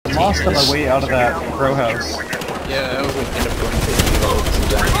lost on my way out of that Growhouse. Yeah, I was like, end up going 50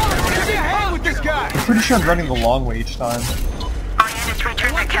 volts. With this guy! I'm pretty sure I'm running the long way each time. All units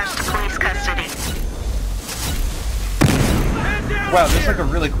return their cash to police custody. Wow, there's like a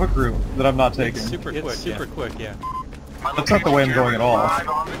really quick route that I'm not taking. Super quick, yeah. That's not the way I'm going at all.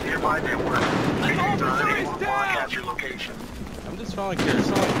 I'm just following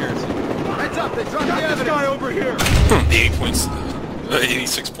kerosene. Heads up, they dropped the evidence! Guy over here! 80 points,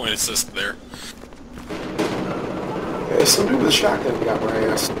 86 point assist there. Hey, somebody with a shotgun got my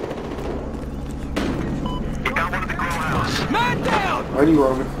ass. You got one of the Growhouse. Man down! Are you,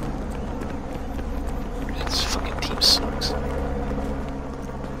 Roman? This fucking team sucks.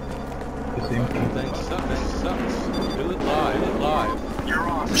 Thing sucks. Do it live. You're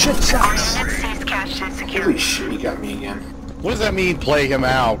off. Shit All sucks! units seized cash to secure. Holy shit, he got me again. What does that mean, play him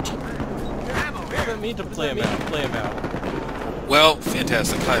out? What does that mean to play him out? Well,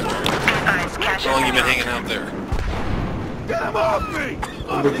 fantastic. Hi, Advise cash. how long you been hanging out there? Get him off me!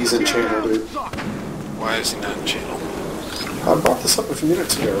 I think he's in channel, dude. Why is he not in channel? I brought this up a few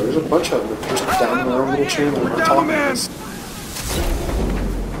minutes ago. There's a bunch of them that just down in their own little channel and talking this.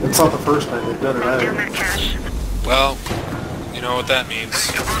 It's not the first time they've done it Down either. that cash. Well, you know what that means.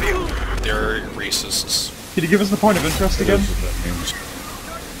 They're racists. Could you give us the point of interest again?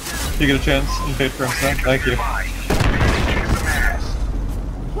 You get a chance in Patreon, so thank you.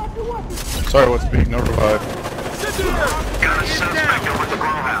 Sorry, what's being notified? Got a suspect over at the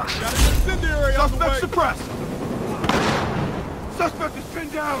Growhouse. Got an incendiary on the way! Suspect suppressed! Suspect is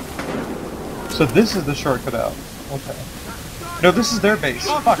pinned down! So this is the shortcut out. Okay. No, this is their base.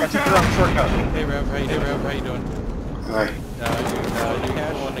 Fuck, I took the wrong shortcut. Hey Rev, how you doing? Hi. You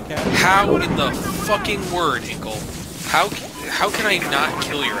cash on the cash? How in the fucking word, Hinkle? How can I not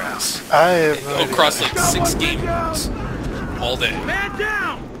kill your ass? I have no idea. Across like 6 game modes. All day. Man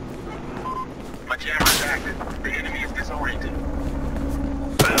down! My jammer's active. The enemy is disoriented.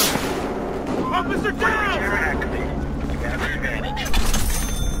 Officer down! Jammer activated. You have the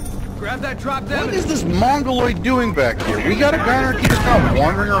advantage. Grab that drop What down. is this mongoloid doing back here? We got a guy keep stop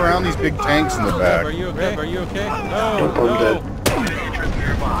wandering around these big tanks in the back. Are you okay? Nope, I'm dead. Interest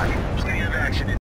nearby.